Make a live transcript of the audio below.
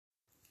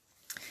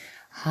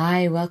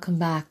Hi, welcome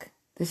back.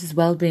 This is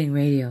Wellbeing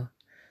Radio,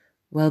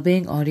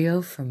 Wellbeing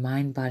audio for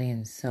mind, body,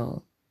 and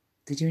soul.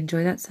 Did you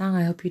enjoy that song?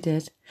 I hope you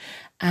did.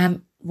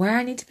 Where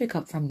I need to pick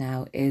up from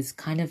now is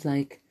kind of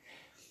like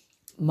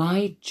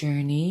my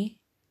journey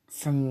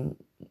from,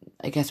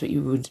 I guess, what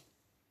you would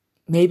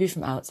maybe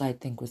from outside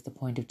think was the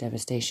point of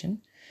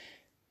devastation.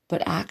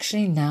 But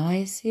actually now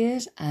I see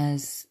it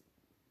as,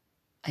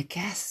 I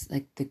guess,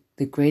 like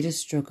the greatest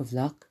stroke of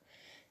luck,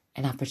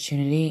 an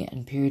opportunity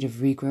and period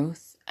of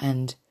regrowth,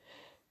 and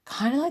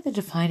kind of like the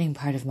defining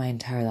part of my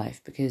entire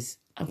life, because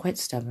I'm quite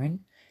stubborn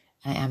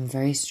and I am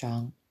very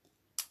strong.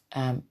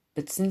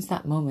 But since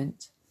that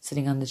moment,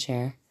 sitting on the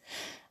chair,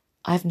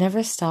 I've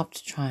never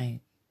stopped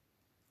trying.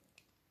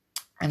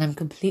 And I'm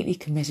completely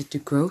committed to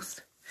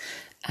growth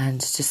and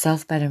to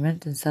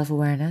self-betterment and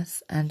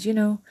self-awareness. And,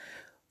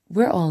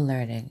 we're all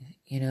learning,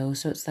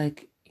 so it's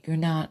like there's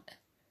no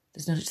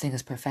such thing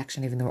as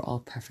perfection, even though we're all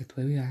perfect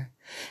the way we are.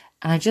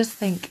 And I just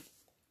think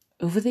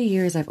over the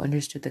years, I've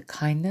understood that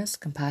kindness,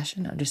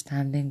 compassion,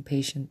 understanding,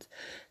 patience,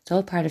 it's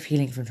all part of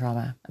healing from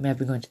trauma. I mean, I've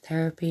been going to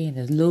therapy and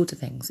there's loads of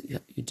things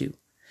that you do.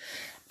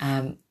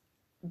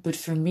 But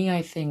for me,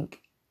 I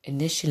think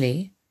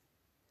initially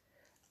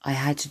I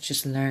had to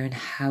just learn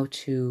how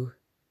to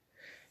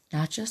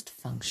not just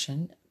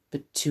function,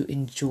 but to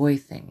enjoy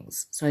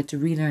things. So I had to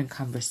relearn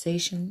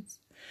conversations.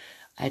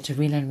 I had to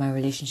relearn my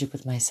relationship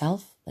with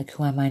myself. Like,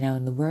 who am I now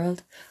in the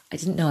world? I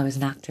didn't know I was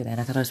an actor then.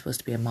 I thought I was supposed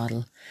to be a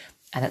model.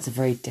 And that's a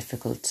very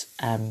difficult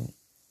high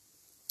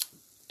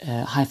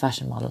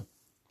fashion model.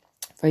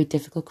 Very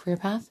difficult career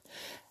path,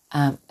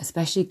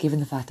 especially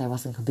given the fact that I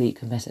wasn't completely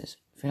committed.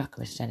 If you're not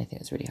committed to anything,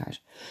 it's really hard.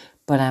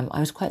 But I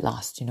was quite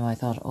lost, I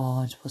thought,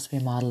 I'm supposed to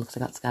be a model because I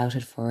got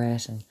scouted for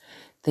it and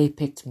they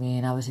picked me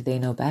and obviously they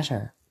know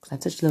better because I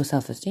had such low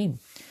self-esteem.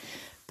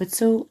 But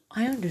so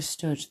I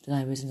understood that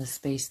I was in a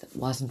space that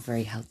wasn't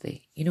very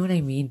healthy. You know what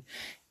I mean?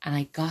 And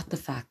I got the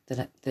fact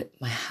that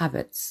my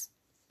habits,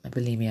 my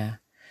bulimia,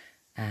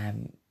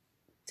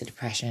 the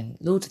depression,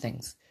 loads of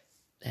things,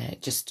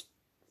 just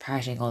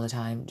partying all the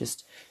time,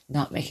 just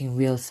not making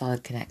real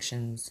solid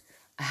connections.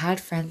 I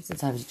had friends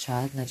since I was a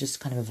child and I just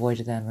kind of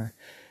avoided them, or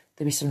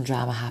there'd be some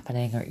drama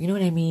happening, or you know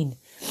what I mean?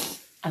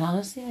 And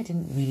honestly, I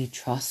didn't really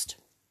trust.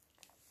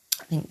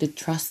 I think the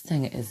trust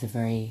thing is a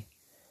very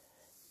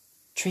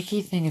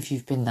tricky thing if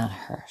you've been that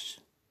hurt,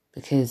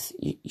 because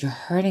you're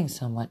hurting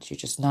so much, you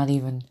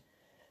don't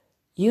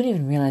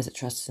even realize that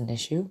trust is an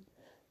issue.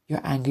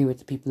 You're angry with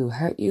the people who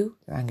hurt you.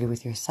 You're angry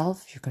with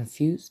yourself. You're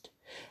confused.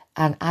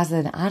 And as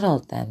an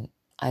adult then,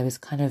 I was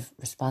kind of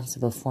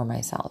responsible for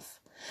myself.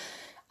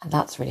 And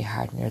that's really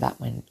hard when you're that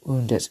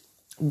wounded.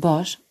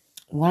 But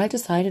what I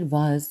decided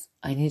was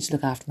I needed to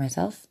look after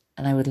myself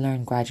and I would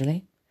learn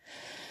gradually.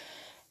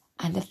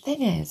 And the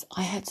thing is,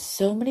 I had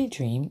so many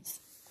dreams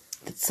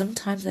that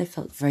sometimes I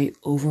felt very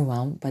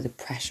overwhelmed by the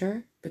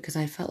pressure, because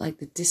I felt like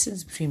the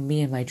distance between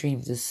me and my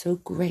dreams is so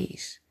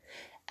great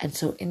and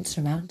so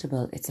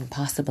insurmountable, it's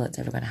impossible it's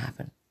ever going to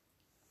happen.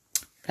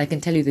 But I can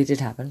tell you they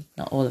did happen.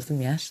 Not all of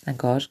them yet, thank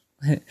God.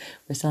 We're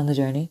still on the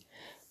journey.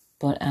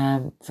 But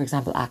for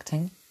example,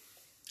 acting.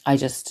 I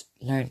just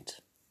learned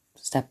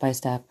step by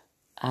step,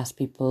 asked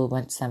people,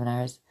 went to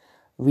seminars,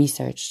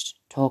 researched,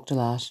 talked a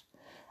lot.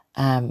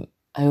 I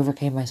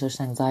overcame my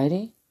social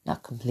anxiety.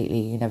 Not completely,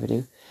 you never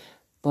do.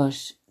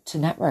 But to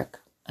network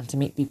and to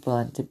meet people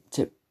and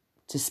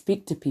to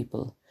speak to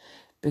people.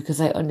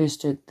 Because I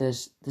understood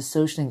that the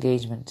social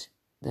engagement,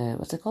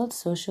 what's it called?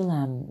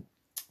 Social,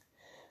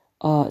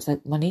 it's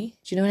like money.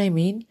 Do you know what I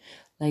mean?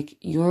 Like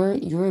your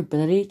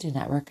ability to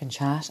network and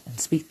chat and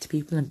speak to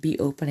people and be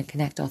open and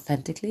connect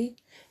authentically,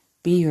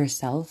 be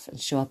yourself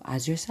and show up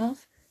as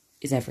yourself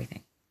is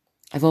everything.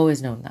 I've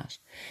always known that.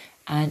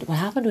 And what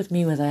happened with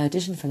me was I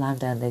auditioned for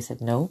LAMDA and they said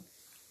no.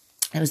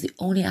 It was the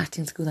only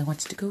acting school I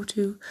wanted to go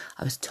to.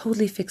 I was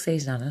totally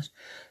fixated on it.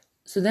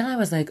 So then I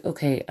was like,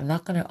 okay, I'm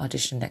not going to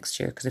audition next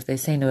year because if they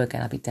say no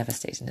again, I'll be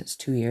devastated. It's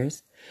 2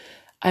 years.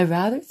 I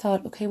rather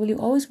thought, okay, well, you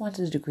always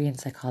wanted a degree in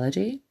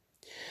psychology.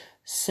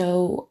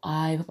 So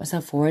I put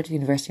myself forward to the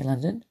University of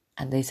London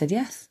and they said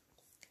yes.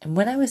 And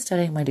when I was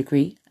studying my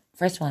degree,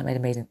 first of all, I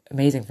made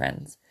amazing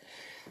friends.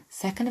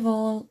 Second of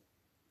all,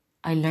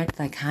 I learned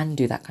that I can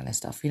do that kind of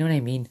stuff. You know what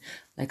I mean?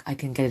 Like I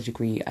can get a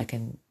degree. I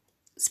can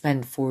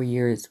spend 4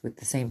 years with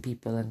the same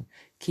people and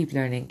keep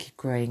learning, keep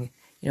growing,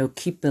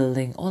 keep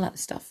building, all that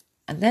stuff.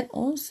 And then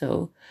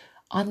also,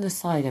 on the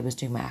side, I was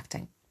doing my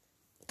acting,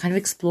 kind of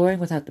exploring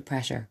without the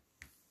pressure.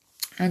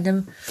 And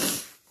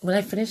when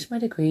I finished my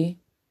degree,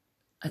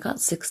 I got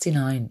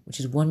 69, which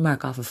is 1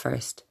 mark off of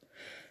first.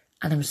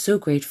 And I'm so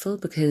grateful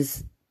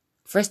because,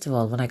 first of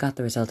all, when I got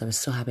the result, I was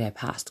so happy I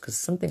passed, because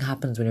something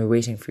happens when you're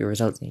waiting for your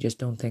results and you just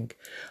don't think.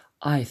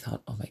 I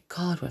thought, oh my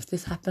God, what if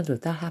this happens, what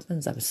if that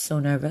happens? I was so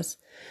nervous.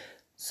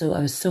 So I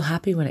was so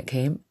happy when it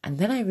came. And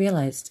then I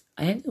realised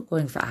I ended up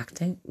going for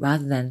acting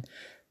rather than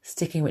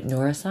sticking with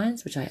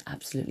neuroscience, which I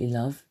absolutely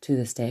love to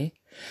this day.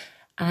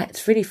 And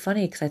it's really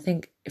funny because I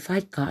think if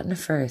I'd gotten it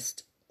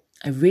first,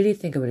 I really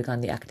think I would have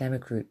gone the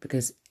academic route,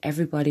 because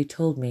everybody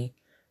told me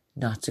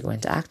not to go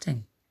into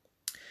acting.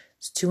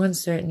 It's too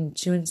uncertain,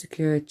 too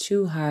insecure,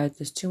 too hard.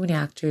 There's too many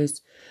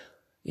actors.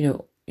 You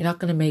know, you're not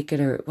going to make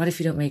it, or what if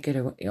you don't make it,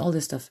 or all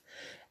this stuff.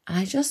 And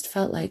I just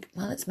felt like,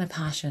 well, it's my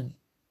passion.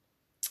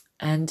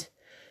 And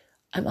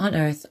I'm on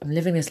earth. I'm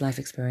living this life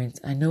experience.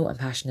 I know what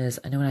my passion is.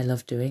 I know what I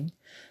love doing.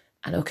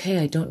 And okay,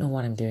 I don't know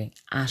what I'm doing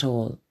at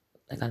all.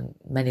 Like on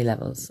many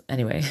levels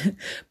anyway.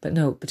 But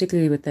no,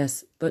 particularly with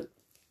this. But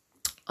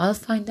I'll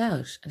find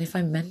out. And if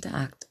I'm meant to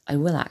act, I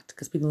will act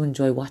because people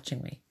enjoy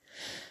watching me.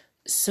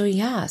 So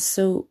yeah,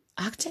 so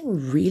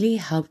acting really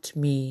helped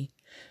me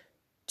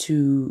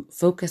to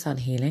focus on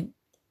healing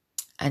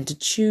and to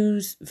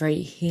choose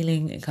very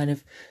healing and kind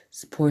of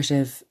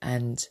supportive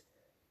and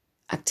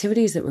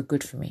activities that were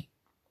good for me.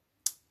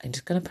 I'm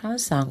just going to put on a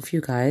song for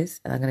you guys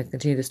and I'm going to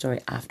continue the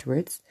story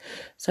afterwards.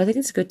 So I think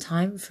it's a good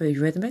time for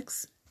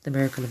Eurythmics, The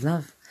Miracle of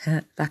Love.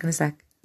 Back in a sec.